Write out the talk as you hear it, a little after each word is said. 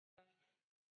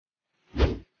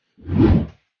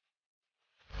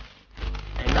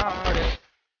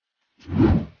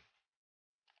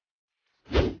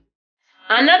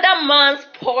Another man's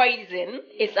poison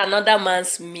is another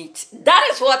man's meat. That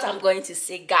is what I'm going to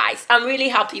say, guys. I'm really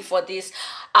happy for this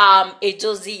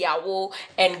Eudoxie Yao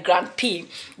and Grand P.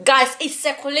 Guys, it's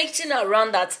circulating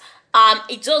around that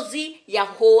Eudoxie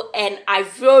Yao, an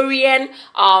Ivorian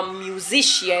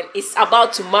musician, is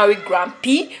about to marry Grand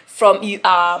P from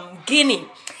Guinea.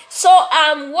 So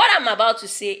what I'm about to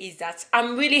say is that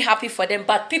I'm really happy for them,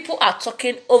 but people are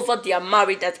talking over their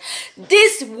marriage that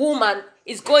this woman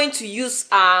is going to use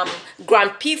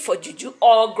Grand P for juju,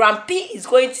 or Grand P is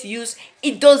going to use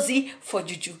Eudoxie for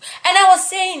juju. And I was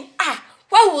saying,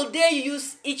 why would they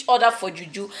use each other for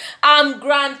juju?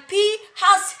 Grand P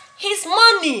has his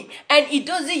money and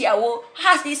Eudoxie Yao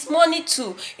has his money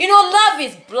too. You know, love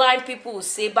is blind, people will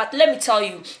say, but let me tell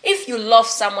you, if you love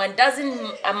someone,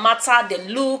 doesn't matter the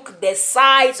look, the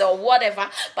size or whatever.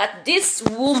 But this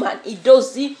woman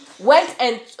Eudoxie went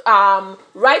and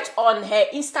write on her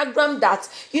Instagram that,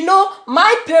 you know,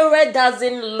 my parent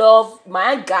doesn't love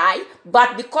my guy,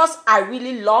 but because I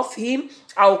really love him,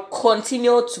 I'll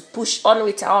continue to push on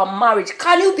with our marriage.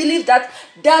 Can you believe that?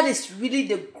 That is really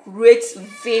the great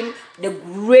thing, the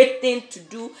great thing to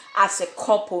do as a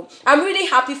couple. I'm really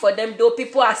happy for them, though.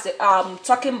 People are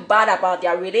talking bad about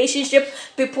their relationship.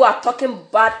 People are talking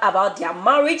bad about their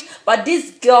marriage. But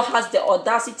this girl has the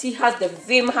audacity, has the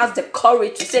vim, has the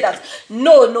courage to say that,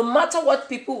 no matter what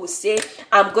people will say,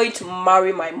 I'm going to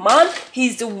marry my man.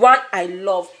 He's the one I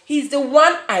love. He's the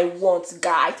one I want,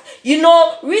 guys. You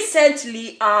know,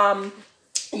 recently,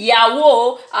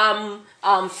 Yao,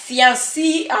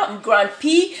 fiancé Grand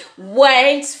P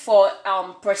went for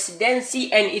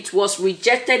presidency and it was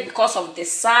rejected because of the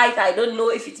size. I don't know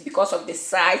if it's because of the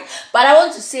size, but I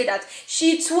want to say that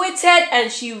she tweeted and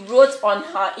she wrote on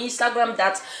her Instagram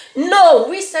that, no,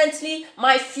 recently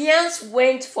my fiancé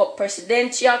went for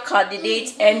presidential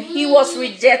candidate and he was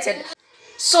rejected.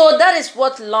 So that is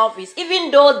what love is.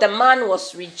 Even though the man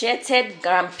was rejected,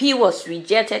 Grand P was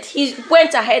rejected, he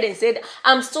went ahead and said,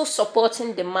 I'm still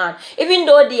supporting the man. Even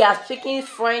though they are speaking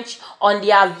French on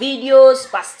their videos,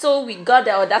 but still we got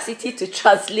the audacity to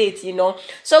translate, you know.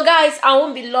 So guys, I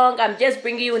won't be long. I'm just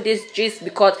bringing you this gist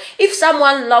because if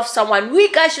someone loves someone,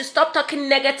 we guys should stop talking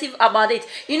negative about it.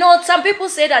 You know, some people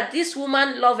say that this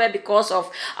woman loved her because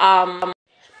of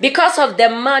the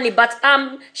money, but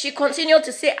she continued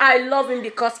to say, I love him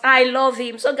because I love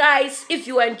him. So guys, if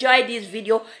you enjoyed this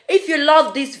video, if you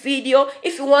love this video,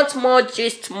 if you want more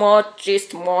gist,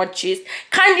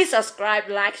 kindly subscribe,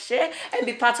 like, share, and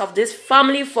be part of this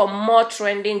family for more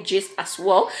trending gist as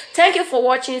well. Thank you for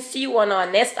watching. See you on our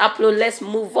next upload. Let's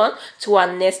move on to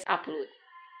our next upload.